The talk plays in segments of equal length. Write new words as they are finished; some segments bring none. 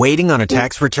Waiting on a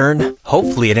tax return?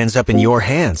 Hopefully it ends up in your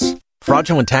hands.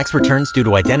 Fraudulent tax returns due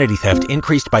to identity theft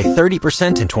increased by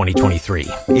 30% in 2023.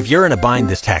 If you're in a bind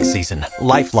this tax season,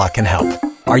 LifeLock can help.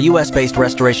 Our U.S.-based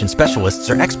restoration specialists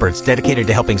are experts dedicated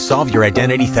to helping solve your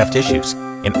identity theft issues.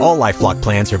 And all LifeLock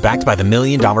plans are backed by the $1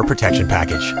 Million Protection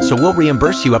Package. So we'll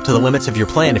reimburse you up to the limits of your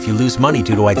plan if you lose money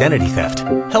due to identity theft.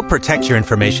 Help protect your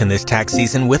information this tax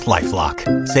season with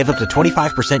LifeLock. Save up to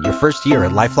 25% your first year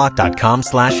at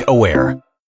LifeLock.com/aware.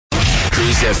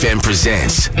 Cruise FM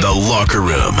presents The Locker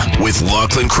Room with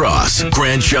Lochlin Cross,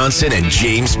 Grant Johnson, and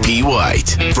James P.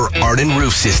 White. For Arden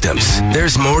Roof Systems,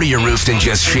 there's more to your roof than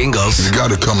just shingles. You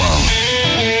gotta come on.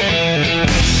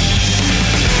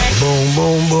 Boom,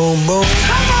 boom, boom, boom.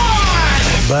 Come on!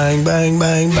 Bang, bang,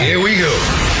 bang, bang. Here we go.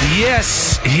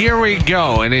 Yes, here we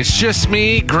go. And it's just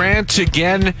me, Grant,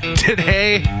 again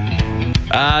today.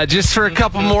 Just for a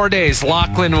couple more days.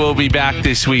 Lochlin will be back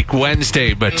this week,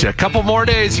 Wednesday. But a couple more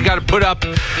days you got to put up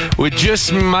with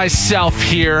just myself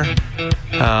here. Hope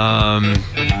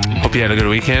you had a good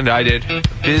weekend. I did.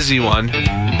 Busy one.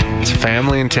 It's a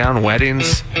family in town,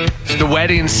 weddings. It's the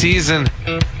wedding season,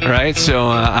 right? So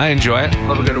I enjoy it.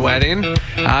 Love a good wedding.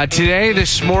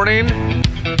 This morning,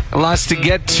 lots to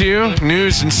get to.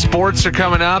 News and sports are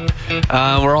coming up.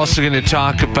 We're also going to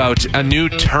talk about a new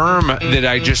term that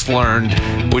I just learned,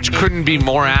 which couldn't be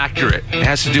more accurate. It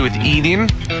has to do with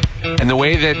eating and the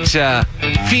way that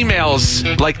females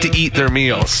like to eat their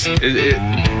meals.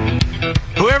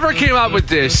 Whoever came up with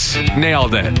this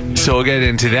nailed it. So we'll get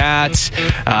into that.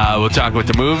 We'll talk about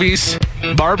the movies.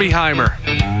 Barbenheimer.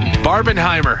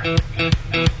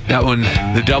 That one,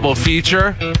 the double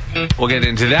feature. We'll get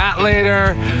into that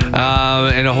later,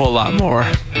 and a whole lot more.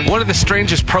 One of the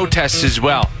strangest protests as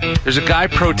well. There's a guy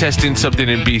protesting something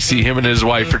in BC. Him and his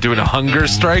wife are doing a hunger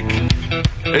strike.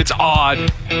 It's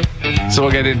odd. So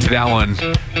we'll get into that one,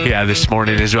 this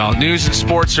morning as well. News and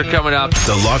sports are coming up.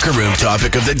 The Locker Room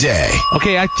topic of the day.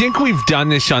 Okay, I think we've done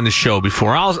this on the show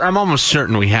before. I'm almost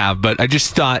certain we have, but I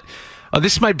just thought,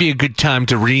 this might be a good time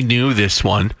to renew this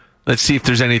one. Let's see if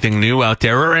there's anything new out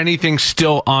there or anything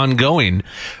still ongoing.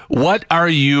 What are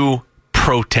you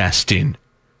protesting?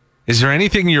 Is there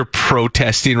anything you're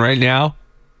protesting right now?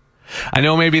 I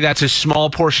know maybe that's a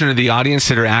small portion of the audience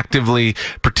that are actively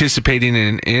participating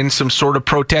in some sort of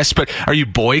protest, but are you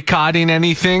boycotting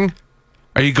anything?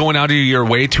 Are you going out of your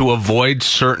way to avoid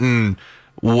certain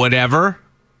whatever?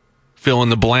 Fill in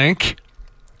the blank.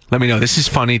 Let me know. This is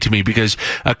funny to me because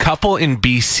a couple in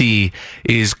BC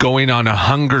is going on a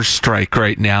hunger strike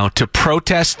right now to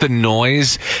protest the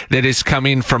noise that is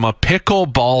coming from a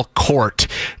pickleball court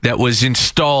that was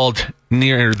installed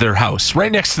near their house,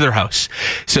 right next to their house.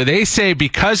 So they say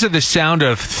because of the sound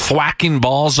of thwacking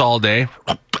balls all day,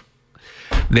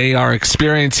 they are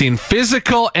experiencing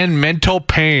physical and mental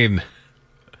pain.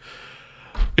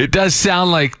 It does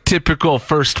sound like typical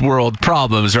first world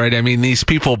problems, right? I mean, these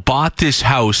people bought this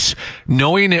house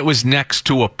knowing it was next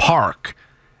to a park.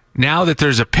 Now that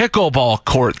there's a pickleball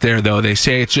court there, though, they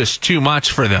say it's just too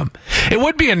much for them. It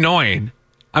would be annoying.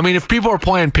 I mean, if people are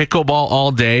playing pickleball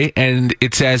all day and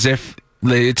it's as if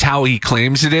it's how he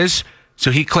claims it is.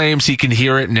 So he claims he can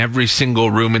hear it in every single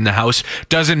room in the house.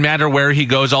 Doesn't matter where he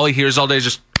goes. All he hears all day is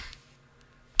just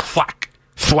thwack,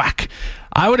 thwack.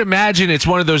 I would imagine it's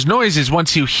one of those noises,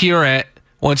 once you hear it,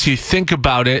 once you think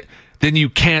about it, then you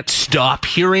can't stop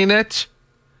hearing it.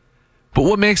 But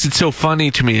what makes it so funny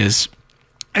to me isn't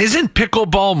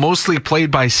pickleball mostly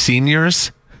played by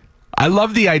seniors? I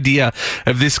love the idea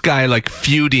of this guy like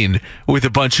feuding with a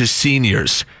bunch of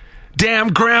seniors.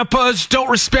 Damn grandpas don't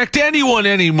respect anyone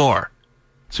anymore.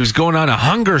 So he's going on a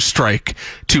hunger strike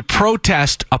to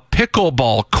protest a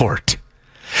pickleball court.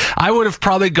 I would have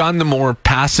probably gone the more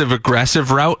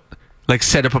passive-aggressive route, like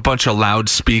set up a bunch of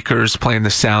loudspeakers playing the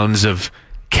sounds of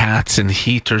cats and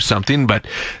heat or something, but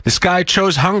this guy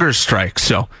chose hunger strike.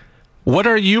 So what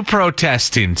are you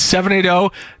protesting?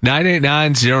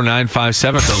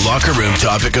 780-989-0957. The Locker Room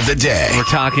topic of the day. We're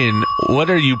talking, what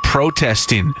are you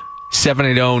protesting?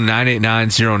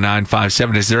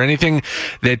 780-989-0957. Is there anything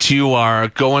that you are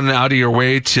going out of your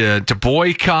way to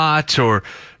boycott, or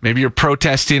maybe you're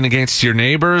protesting against your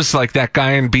neighbors, like that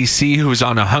guy in BC who's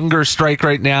on a hunger strike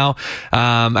right now?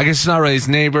 I guess it's not really his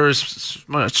neighbors,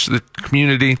 much the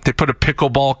community. They put a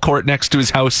pickleball court next to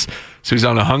his house, so he's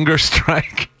on a hunger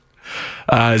strike.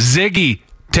 Ziggy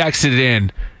texted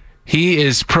in. He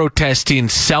is protesting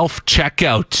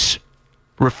self-checkouts.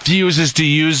 Refuses to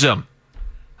use them.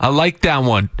 I like that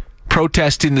one.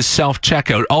 Protesting the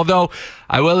self-checkout. Although,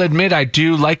 I will admit, I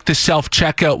do like the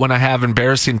self-checkout when I have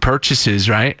embarrassing purchases,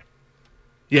 right?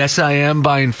 Yes, I am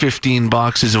buying 15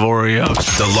 boxes of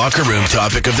Oreos. The locker room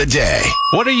topic of the day.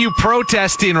 What are you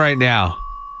protesting right now?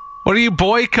 What are you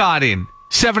boycotting?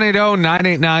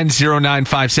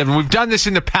 780-989-0957. We've done this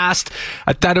in the past.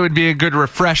 I thought it would be a good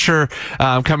refresher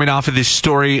coming off of this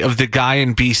story of the guy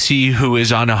in BC who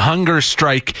is on a hunger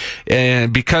strike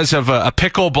because of a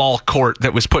pickleball court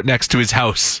that was put next to his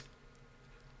house.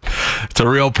 It's a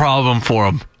real problem for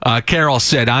him. Carol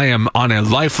said, I am on a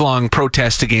lifelong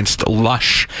protest against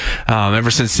Lush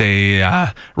ever since they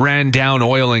ran down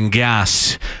oil and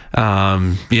gas.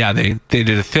 They did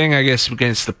a thing, I guess,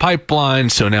 against the pipeline.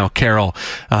 So now Carol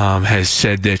has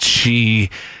said that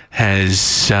she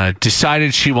has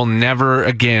decided she will never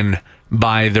again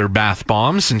buy their bath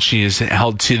bombs, and she has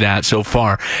held to that so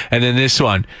far. And then this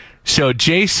one. So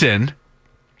Jason...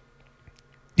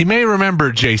 You may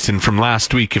remember Jason from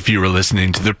last week if you were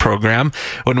listening to the program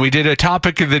when we did a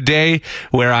topic of the day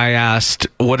where I asked,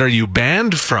 what are you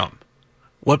banned from?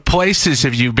 What places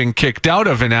have you been kicked out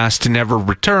of and asked to never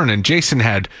return? And Jason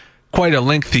had quite a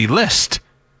lengthy list.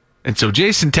 And so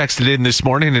Jason texted in this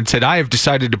morning and said, I have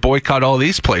decided to boycott all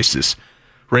these places.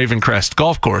 Ravencrest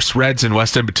Golf Course, Reds in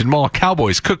West Edmonton Mall,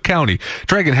 Cowboys, Cook County,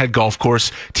 Dragon Head Golf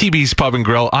Course, TB's Pub and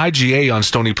Grill, IGA on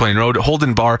Stony Plain Road,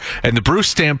 Holden Bar, and the Bruce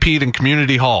Stampede and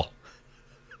Community Hall.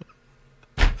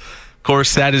 Of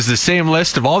course, that is the same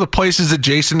list of all the places that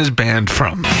Jason is banned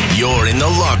from. You're in the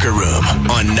locker room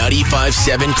on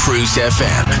 95.7 Cruise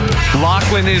FM.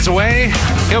 Lochlin is away.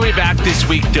 He'll be back this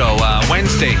week, though.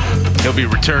 Wednesday, he'll be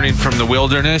returning from the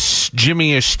wilderness.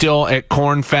 Jimmy is still at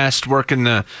Cornfest working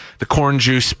the corn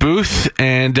juice booth,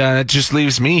 and it just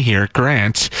leaves me here,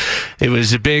 Grant. It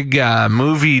was a big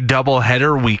movie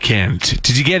doubleheader weekend.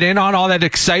 Did you get in on all that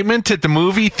excitement at the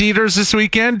movie theaters this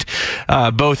weekend?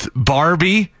 Both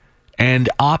Barbie and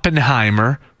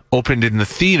Oppenheimer opened in the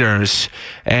theaters,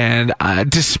 and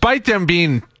despite them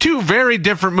being two very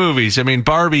different movies, I mean,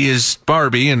 Barbie is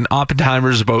Barbie, and Oppenheimer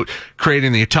is about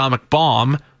creating the atomic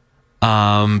bomb.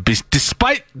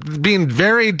 Despite being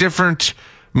very different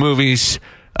movies,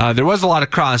 there was a lot of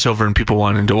crossover and people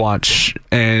wanted to watch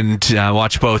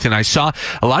both. And I saw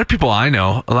a lot of people I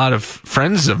know, a lot of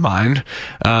friends of mine,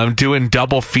 doing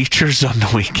double features on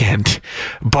the weekend.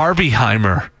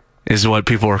 Barbenheimer is what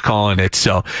people were calling it.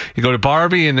 So you go to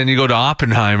Barbie and then you go to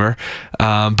Oppenheimer.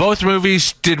 Both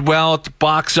movies did well at the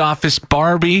box office.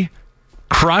 Barbie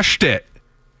crushed it.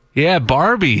 Yeah,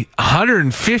 Barbie,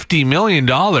 $150 million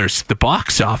at the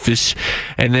box office.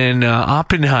 And then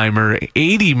Oppenheimer,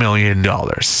 $80 million.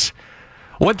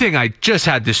 One thing, I just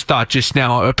had this thought just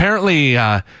now. Apparently,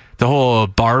 the whole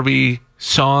Barbie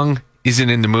song isn't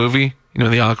in the movie. You know,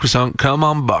 the Aqua song, come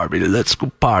on, Barbie, let's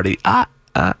go party.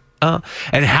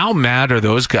 And how mad are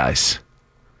those guys?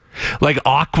 Like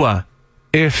Aqua,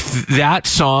 if that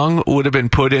song would have been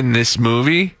put in this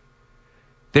movie,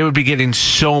 they would be getting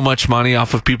so much money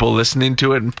off of people listening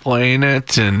to it and playing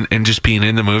it and just being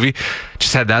in the movie.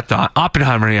 Just had that thought.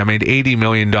 Oppenheimer, I made $80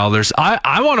 million.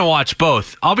 I want to watch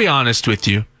both. I'll be honest with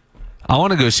you. I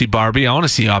want to go see Barbie. I want to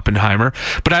see Oppenheimer.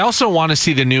 But I also want to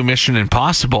see the new Mission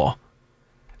Impossible.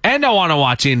 And I want to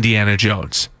watch Indiana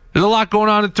Jones. There's a lot going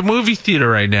on at the movie theater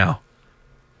right now.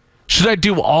 Should I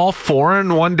do all four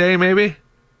in one day, maybe?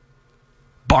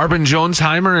 Barben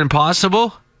Jonesheimer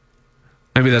Impossible?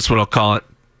 Maybe that's what I'll call it.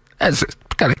 That's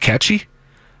kind of catchy.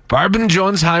 Barben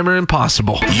Jonesheimer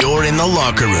Impossible. You're in the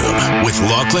locker room with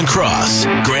Lochlin Cross,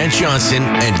 Grant Johnson,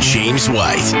 and James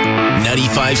White.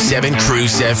 95.7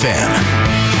 Cruise FM.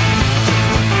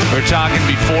 We were talking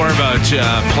before about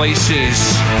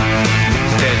places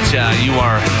that you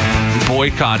are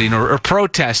boycotting or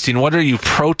protesting. What are you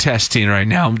protesting right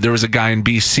now? There was a guy in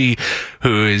BC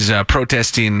who is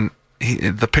protesting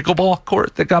the pickleball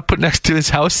court that got put next to his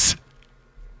house.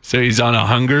 So he's on a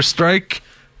hunger strike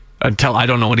until I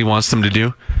don't know what he wants them to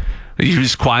do.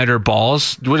 Use quieter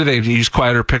balls. What do they use?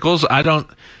 Quieter pickles?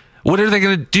 What are they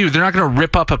going to do? They're not going to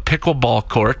rip up a pickleball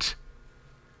court.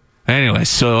 Anyway,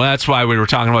 so that's why we were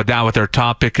talking about that with our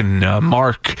topic. And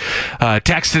Mark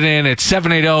texted in at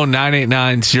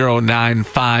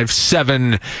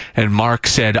 780-989-0957. And Mark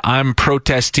said, I'm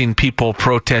protesting people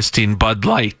protesting Bud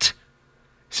Light.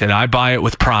 He said, I buy it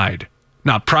with pride.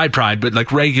 Not pride, but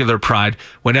like regular pride.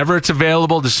 Whenever it's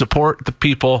available to support the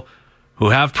people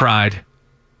who have pride,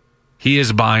 he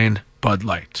is buying Bud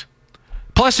Light.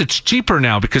 Plus, it's cheaper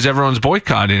now because everyone's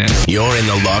boycotting it. You're in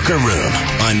the locker room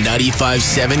on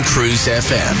 95.7 Cruise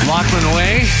FM. Lochlin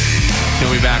Way.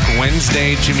 He'll be back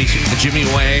Wednesday. Jimmy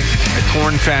Way at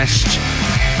Cornfest,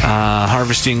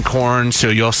 harvesting corn. So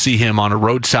you'll see him on a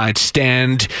roadside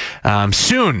stand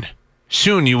soon.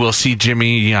 soon you will see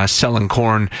Jimmy selling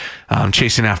corn,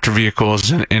 chasing after vehicles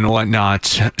and whatnot.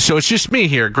 So it's just me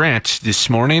here, Grant, this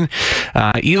morning.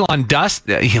 Elon Musk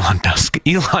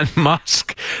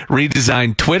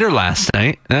redesigned Twitter last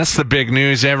night. That's the big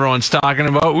news everyone's talking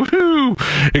about.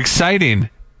 Woohoo! Exciting.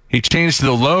 He changed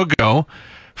the logo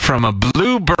from a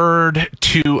blue bird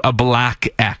to a black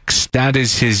X. That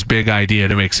is his big idea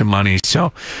to make some money.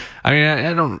 So, I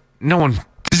mean,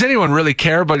 does anyone really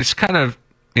care? But it's kind of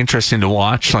interesting to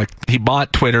watch. Like, he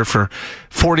bought Twitter for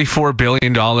 $44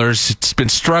 billion. It's been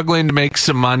struggling to make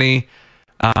some money.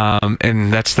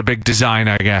 And that's the big design,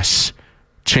 I guess.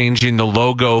 Changing the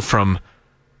logo from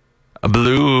a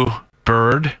blue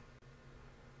bird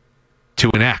to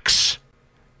an X.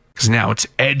 Because now it's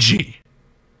edgy.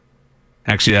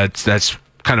 Actually, that's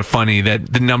kind of funny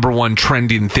that the number one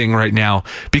trending thing right now,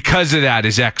 because of that,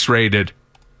 is X-rated.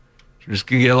 Just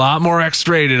gonna get a lot more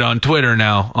X-rated on Twitter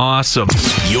now. Awesome.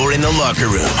 You're in the locker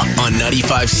room on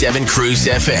 95.7 Cruise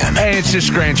FM. Hey, it's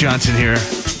just Grant Johnson here.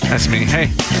 That's me. Hey,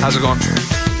 how's it going?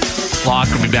 Locke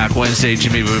will be back Wednesday.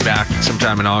 Jimmy will be back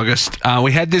sometime in August.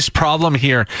 We had this problem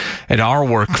here at our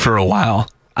work for a while.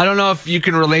 I don't know if you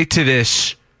can relate to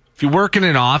this. If you work in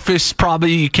an office,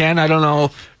 probably you can. I don't know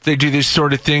if they do this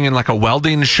sort of thing in like a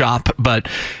welding shop, but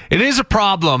it is a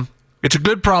problem. It's a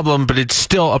good problem, but it's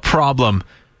still a problem.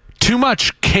 Too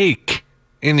much cake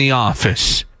in the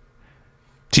office.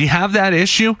 Do you have that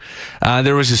issue?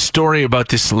 There was a story about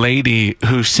this lady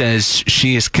who says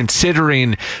she is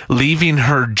considering leaving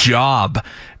her job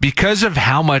because of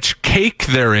how much cake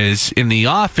there is in the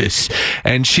office.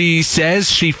 And she says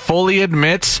she fully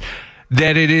admits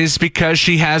that it is because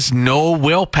she has no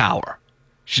willpower.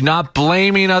 She's not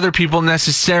blaming other people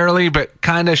necessarily, but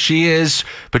kind of she is.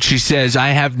 But she says, I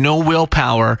have no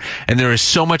willpower, and there is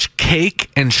so much cake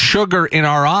and sugar in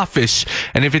our office,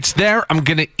 and if it's there, I'm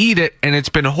going to eat it, and it's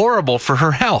been horrible for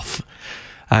her health.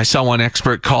 I saw one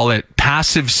expert call it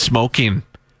passive smoking.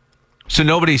 So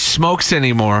nobody smokes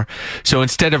anymore. So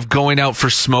instead of going out for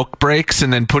smoke breaks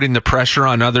and then putting the pressure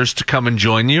on others to come and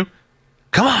join you,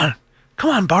 come on,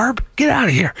 Barb, get out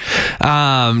of here.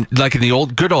 Like in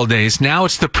the good old days, now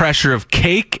it's the pressure of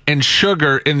cake and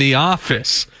sugar in the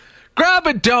office. Grab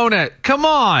a donut. Come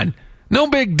on. No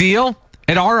big deal.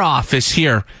 At our office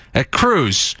here at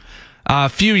Cruise, a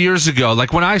few years ago,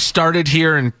 like when I started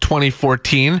here in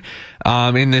 2014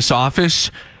 in this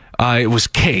office, it was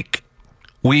cake.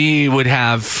 We would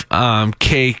have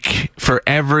cake for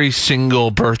every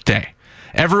single birthday.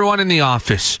 Everyone in the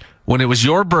office, when it was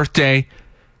your birthday,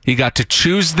 you got to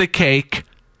choose the cake,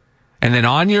 and then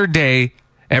on your day,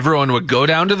 everyone would go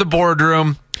down to the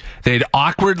boardroom, they'd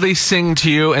awkwardly sing to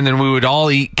you, and then we would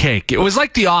all eat cake. It was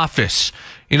like The Office.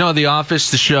 You know The Office,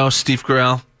 the show, Steve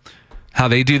Carell, how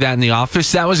they do that in The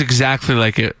Office? That was exactly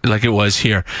like it was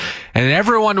here. And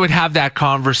everyone would have that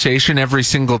conversation every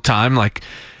single time, like,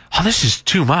 oh, this is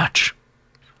too much.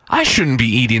 I shouldn't be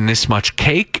eating this much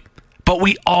cake, but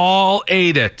we all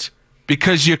ate it.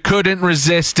 Because you couldn't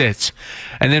resist it.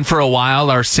 And then for a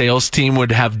while, our sales team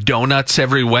would have donuts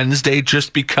every Wednesday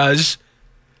just because.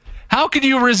 How could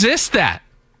you resist that?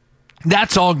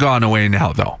 That's all gone away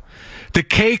now, though. The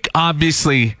cake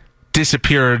obviously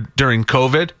disappeared during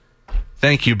COVID.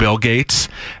 Thank you, Bill Gates.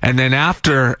 And then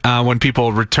after, when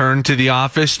people returned to the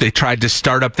office, they tried to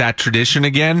start up that tradition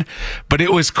again. But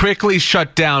it was quickly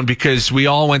shut down because we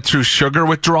all went through sugar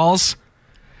withdrawals.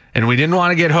 And we didn't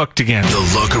want to get hooked again.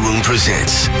 The Locker Room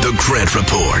presents The Grant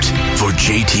Report for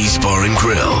JT's Bar and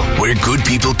Grill, where good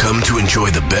people come to enjoy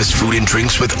the best food and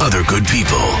drinks with other good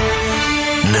people.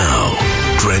 Now,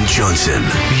 Grant Johnson.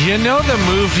 You know the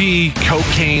movie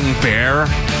Cocaine Bear?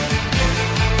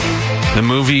 The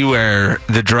movie where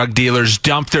the drug dealers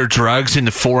dump their drugs in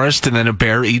the forest and then a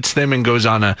bear eats them and goes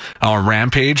on a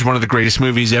rampage. One of the greatest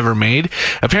movies ever made.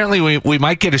 Apparently, we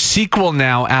might get a sequel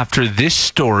now after this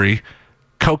story.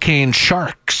 Cocaine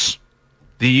sharks.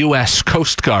 The U.S.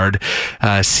 Coast Guard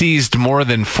seized more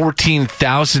than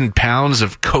 14,000 pounds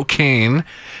of cocaine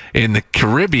in the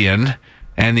Caribbean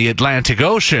and the Atlantic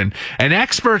Ocean. And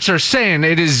experts are saying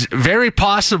it is very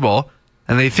possible,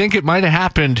 and they think it might have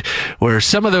happened, where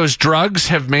some of those drugs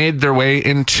have made their way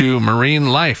into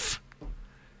marine life.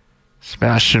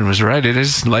 Sebastian was right.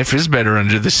 Life is better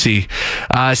under the sea.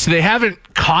 So they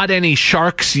haven't caught any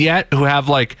sharks yet who have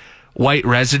like white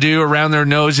residue around their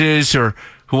noses or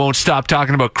who won't stop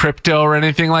talking about crypto or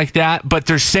anything like that. But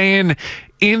they're saying,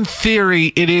 in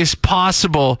theory, it is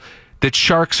possible that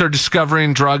sharks are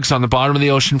discovering drugs on the bottom of the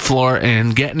ocean floor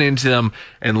and getting into them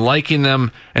and liking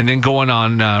them and then going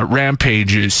on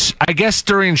rampages. I guess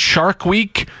during Shark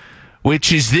Week,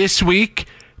 which is this week,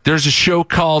 there's a show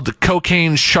called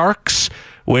Cocaine Sharks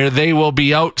where they will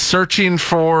be out searching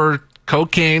for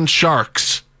cocaine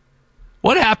sharks.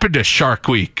 What happened to Shark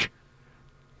Week?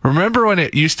 Remember when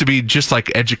it used to be just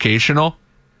like educational?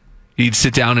 You'd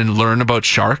sit down and learn about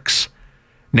sharks.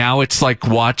 Now it's like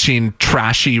watching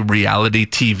trashy reality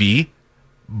TV,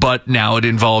 but now it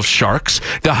involves sharks.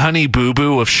 The Honey Boo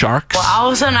Boo of sharks. Well, all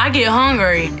of a sudden I get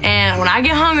hungry, and when I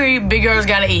get hungry, big girls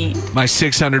gotta eat. My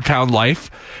 600-pound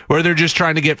life, where they're just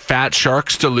trying to get fat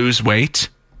sharks to lose weight.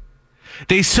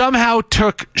 They somehow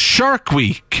took Shark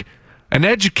Week, an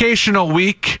educational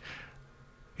week,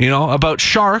 about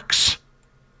sharks,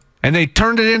 and they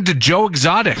turned it into Joe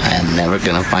Exotic. I am never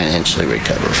going to financially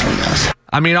recover from this.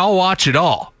 I mean, I'll watch it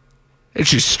all. It's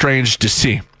just strange to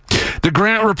see. The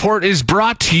Grant Report is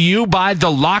brought to you by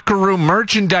the Locker Room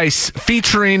merchandise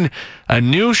featuring a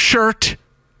new shirt,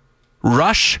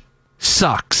 Rush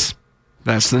Sucks.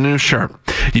 That's the new shirt.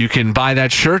 You can buy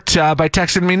that shirt by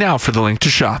texting me now for the link to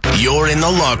shop. You're in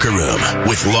the locker room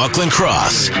with Lochlin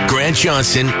Cross, Grant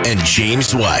Johnson, and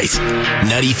James White.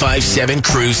 95.7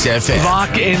 Cruise FM.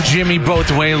 Locke and Jimmy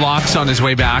both way. Locke's on his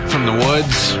way back from the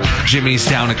woods. Jimmy's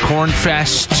down at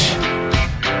Cornfest,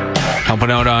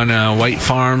 helping out on White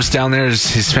Farms down there.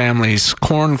 Is his family's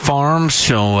corn farm,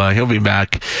 so he'll be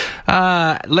back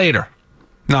later.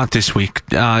 Not this week.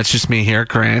 It's just me here,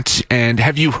 Grant. And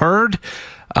have you heard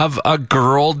of a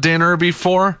girl dinner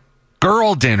before?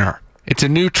 Girl dinner. It's a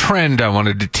new trend I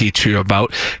wanted to teach you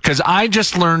about because I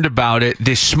just learned about it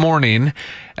this morning.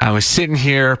 I was sitting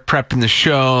here prepping the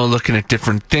show, looking at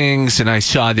different things, and I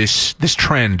saw this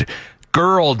trend,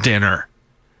 girl dinner.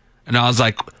 And I was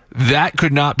like, that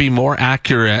could not be more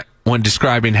accurate when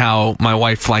describing how my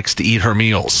wife likes to eat her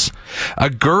meals. A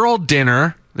girl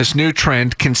dinner, this new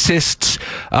trend, consists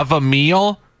of a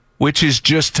meal which is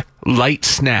just light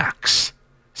snacks.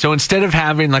 So instead of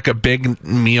having like a big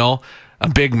meal, a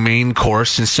big main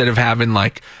course, instead of having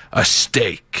like a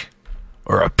steak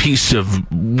or a piece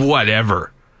of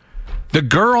whatever, the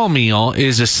girl meal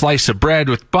is a slice of bread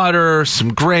with butter,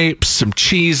 some grapes, some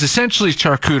cheese, essentially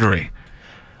charcuterie.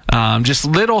 Just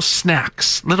little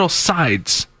snacks, little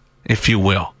sides, if you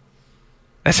will.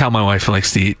 That's how my wife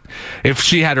likes to eat. If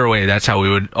she had her way, that's how we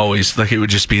would always, it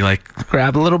would just be like,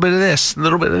 grab a little bit of this, a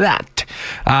little bit of that.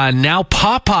 Now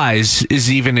Popeyes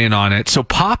is even in on it. So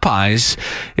Popeyes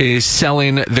is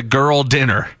selling the girl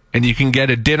dinner. And you can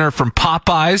get a dinner from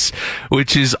Popeyes,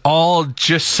 which is all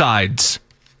just sides.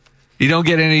 You don't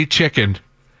get any chicken.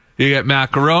 You get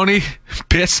macaroni,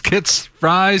 biscuits,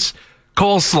 fries,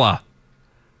 coleslaw.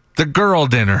 The girl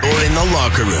dinner. You're in the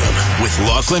locker room with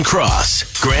Lochlin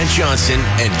Cross, Grant Johnson,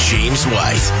 and James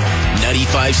White.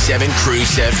 95.7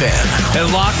 Cruise FM.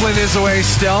 And Lochlin is away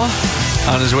still,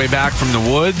 on his way back from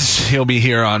the woods. He'll be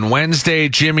here on Wednesday.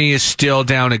 Jimmy is still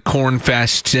down at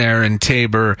Cornfest there in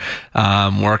Tabor,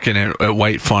 working at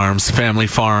White Farms, family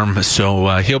farm.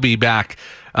 So he'll be back,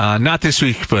 not this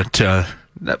week, but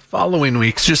that following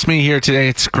week. It's just me here today.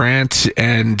 It's Grant,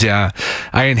 and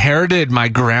I inherited my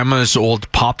grandma's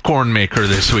old popcorn maker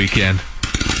this weekend.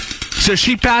 So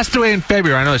she passed away in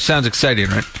February. I know it sounds exciting,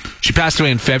 right? She passed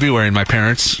away in February, and my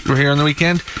parents were here on the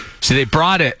weekend. So they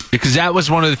brought it because that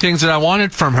was one of the things that I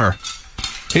wanted from her.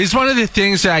 It's one of the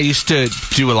things that I used to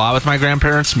do a lot with my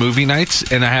grandparents, movie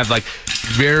nights, and I have like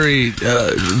very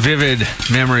vivid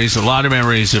memories, a lot of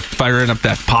memories of firing up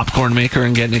that popcorn maker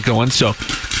and getting it going. So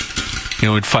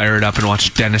we'd fire it up and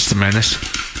watch Dennis the Menace.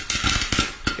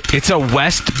 It's a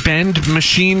West Bend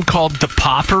machine called the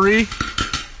Poppery.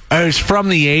 It's from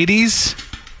the 80s.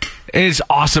 It is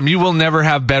awesome. You will never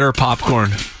have better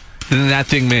popcorn than that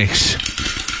thing makes.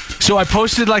 So I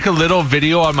posted like a little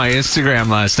video on my Instagram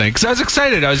last night because I was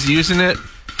excited. I was using it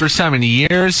first time in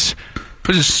years. It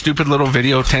was a stupid little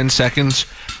video, 10 seconds.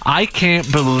 I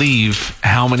can't believe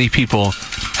how many people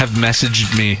have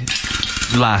messaged me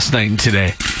last night and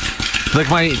today. Like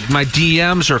my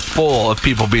DMs are full of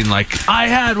people being like, I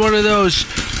had one of those.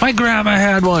 My grandma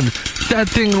had one. That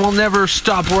thing will never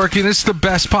stop working. It's the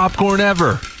best popcorn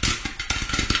ever.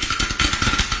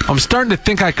 I'm starting to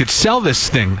think I could sell this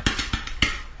thing,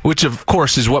 which of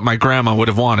course is what my grandma would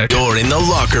have wanted. You're in the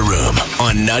locker room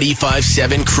on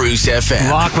 95.7 Cruise FM.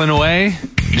 Lochlin away,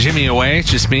 Jimmy away. It's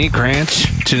just me, Grant,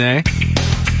 today.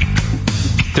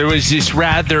 There was this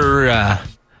rather...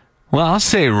 I'll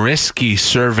say risky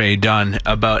survey done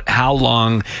about how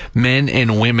long men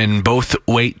and women both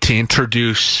wait to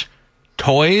introduce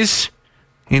toys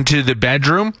into the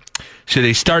bedroom. So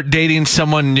they start dating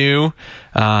someone new.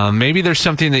 Maybe there's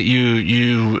something that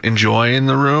you enjoy in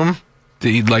the room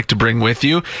that you'd like to bring with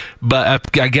you.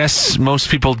 But I guess most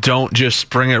people don't just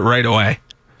bring it right away.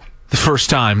 the first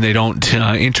time. They don't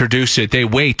introduce it. They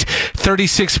wait.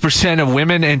 36% of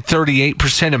women and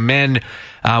 38% of men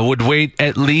would wait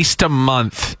at least a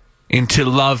month into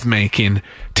lovemaking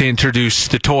to introduce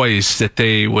the toys that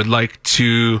they would like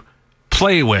to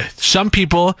play with. Some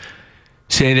people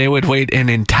say they would wait an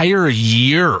entire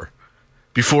year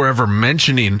before ever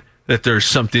mentioning that there's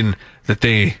something that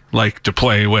they like to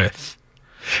play with.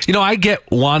 You know, I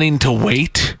get wanting to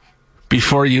wait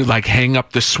before you like hang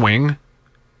up the swing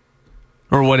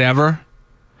or whatever.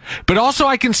 But also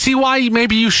I can see why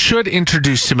maybe you should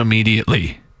introduce him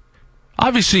immediately.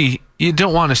 Obviously, you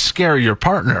don't want to scare your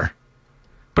partner.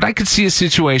 But I could see a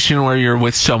situation where you're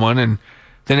with someone and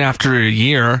then after a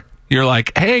year, you're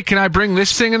like, hey, can I bring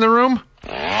this thing in the room?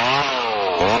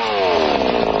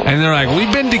 And they're like,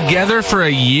 we've been together for a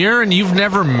year and you've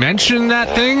never mentioned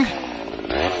that thing?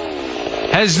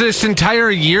 Has this entire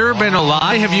year been a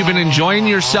lie? Have you been enjoying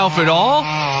yourself at all?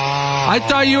 I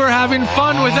thought you were having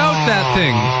fun without that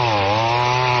thing.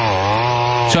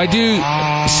 So I do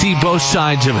see both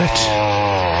sides of it.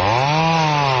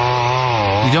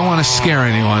 You don't want to scare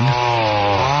anyone.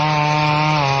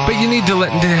 But you need to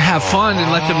have fun and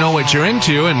let them know what you're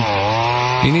into, and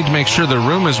you need to make sure the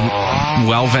room is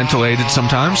well ventilated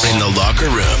sometimes. In the locker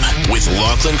room with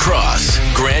Lochlin Cross,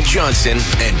 Grant Johnson,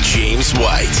 and James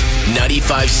White.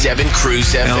 95.7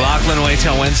 Cruise FM. And Lochlin away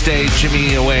till Wednesday,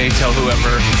 Jimmy away till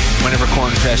whenever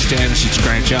Cornfest ends. It's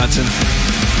Grant Johnson.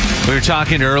 We were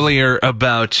talking earlier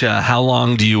about how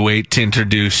long do you wait to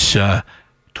introduce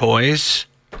toys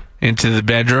into the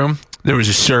bedroom. There was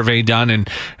a survey done, and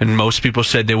most people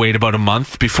said they wait about a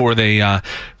month before they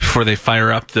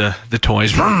fire up the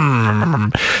toys.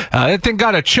 That thing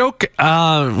got a choke. We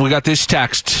got this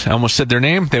text. I almost said their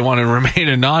name. They want to remain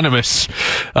anonymous.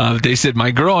 They said,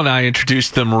 my girl and I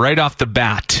introduced them right off the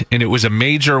bat, and it was a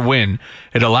major win.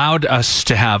 It allowed us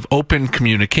to have open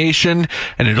communication,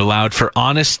 and it allowed for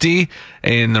honesty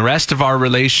in the rest of our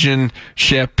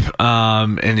relationship.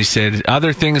 And he said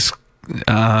other things...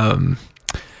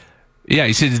 Yeah,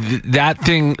 he said that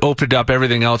thing opened up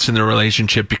everything else in the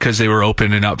relationship because they were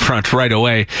open and upfront right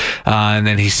away. And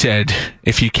then he said,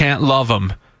 if you can't love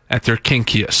them at their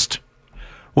kinkiest,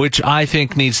 which I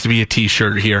think needs to be a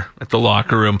T-shirt here at the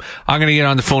locker room. I'm going to get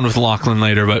on the phone with Lochlin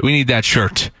later, but we need that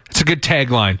shirt. It's a good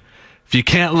tagline. If you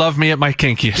can't love me at my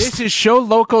kinkiest. This is Show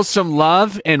Local Some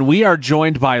Love, and we are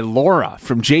joined by Laura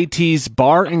from JT's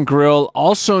Bar and Grill,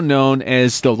 also known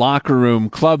as the Locker Room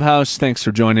Clubhouse. Thanks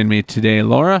for joining me today,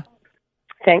 Laura.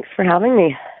 Thanks for having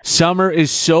me. Summer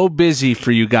is so busy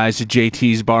for you guys at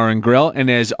JT's Bar and Grill, and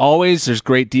as always, there's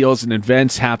great deals and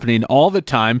events happening all the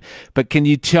time. But can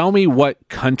you tell me what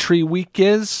Country Week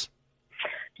is?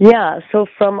 Yeah, so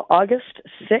from August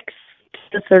 6th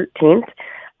to 13th,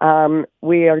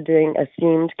 we are doing a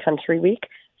themed Country Week.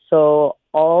 So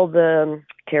all the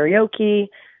karaoke,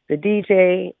 the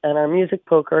DJ, and our music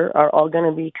poker are all going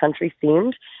to be country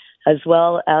themed. As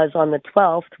well as on the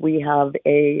 12th, we have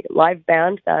a live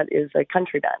band that is a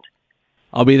country band.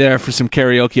 I'll be there for some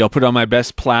karaoke. I'll put on my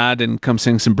best plaid and come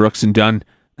sing some Brooks and Dunn.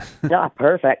 Yeah,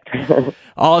 perfect.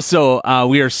 Also,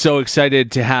 we are so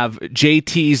excited to have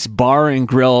JT's Bar and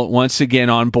Grill once again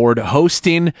on board,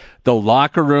 hosting the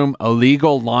Locker Room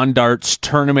Illegal Lawn Darts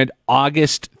Tournament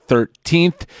August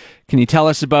 13th. Can you tell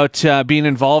us about being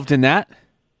involved in that?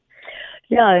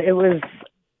 Yeah, it was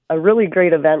a really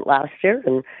great event last year,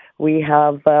 and we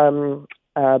have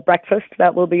breakfast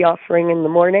that we'll be offering in the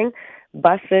morning,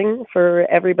 busing for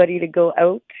everybody to go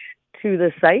out to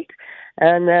the site,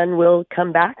 and then we'll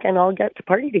come back and all get to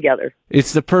party together.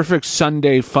 It's the perfect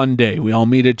Sunday fun day. We all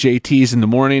meet at JT's in the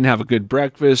morning, have a good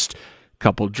breakfast,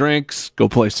 couple drinks, go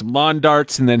play some lawn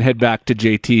darts, and then head back to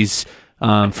JT's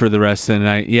for the rest of the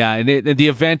night. Yeah, and the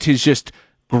event has just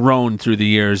grown through the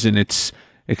years, and it's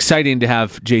exciting to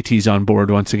have JT's on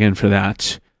board once again for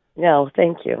that. Yeah, well,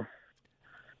 thank you.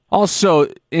 Also,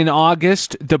 in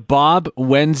August, the Bob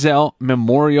Wenzel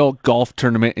Memorial Golf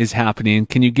Tournament is happening.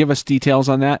 Can you give us details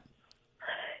on that?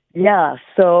 Yeah,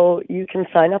 so you can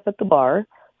sign up at the bar.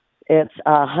 It's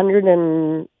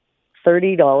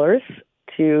 $130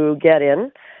 to get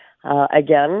in.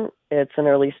 Again, it's an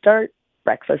early start,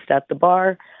 breakfast at the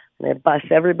bar. They bus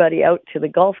everybody out to the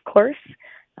golf course.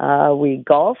 We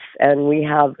golf, and we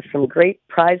have some great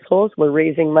prize holes. We're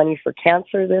raising money for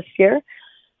cancer this year.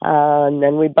 And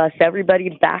then we bus everybody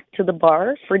back to the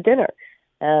bar for dinner.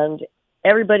 And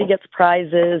everybody gets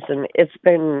prizes, and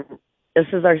this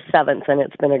is our 7th, and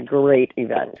it's been a great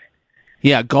event.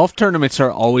 Yeah, golf tournaments are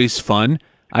always fun.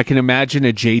 I can imagine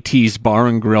a JT's Bar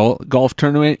and Grill golf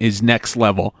tournament is next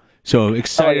level. So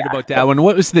excited about that one.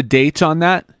 What was the date on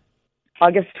that?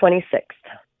 August 26th.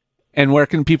 And where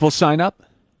can people sign up?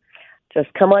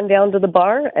 just come on down to the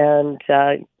bar, and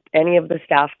any of the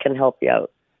staff can help you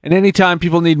out. And anytime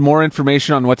people need more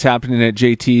information on what's happening at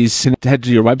JT's, head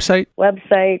to your website?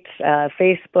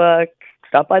 Facebook,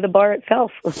 stop by the bar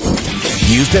itself.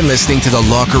 You've been listening to the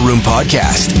Locker Room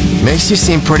Podcast. Makes you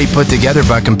seem pretty put together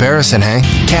by comparison, hey?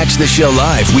 Catch the show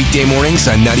live weekday mornings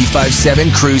on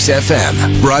 95.7 Cruise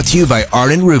FM. Brought to you by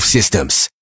Arden Roof Systems.